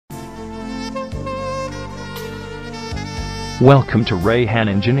Welcome to Rehan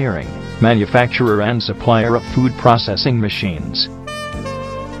Engineering, manufacturer and supplier of food processing machines.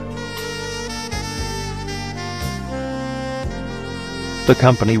 The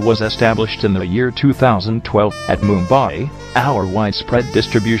company was established in the year 2012 at Mumbai. Our widespread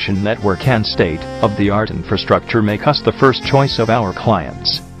distribution network and state-of-the-art infrastructure make us the first choice of our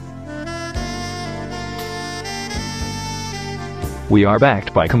clients. We are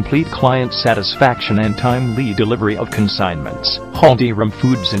backed by complete client satisfaction and timely delivery of consignments. Haldiram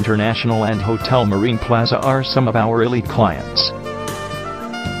Foods International and Hotel Marine Plaza are some of our elite clients.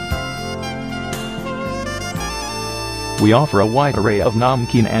 We offer a wide array of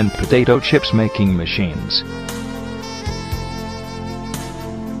namkeen and potato chips making machines.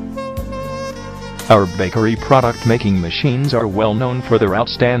 Our bakery product making machines are well known for their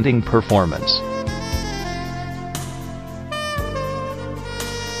outstanding performance.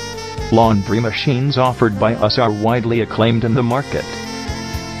 Laundry machines offered by us are widely acclaimed in the market.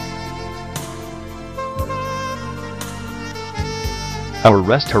 Our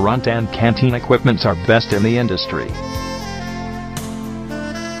restaurant and canteen equipments are best in the industry.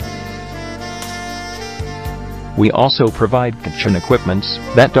 We also provide kitchen equipments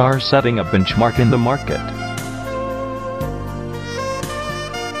that are setting a benchmark in the market.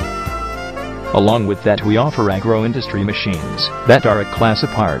 Along with that, we offer agro-industry machines that are a class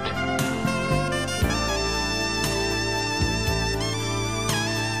apart.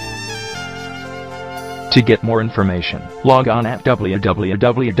 To get more information, log on at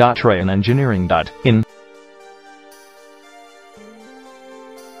www.rehanengineering.in.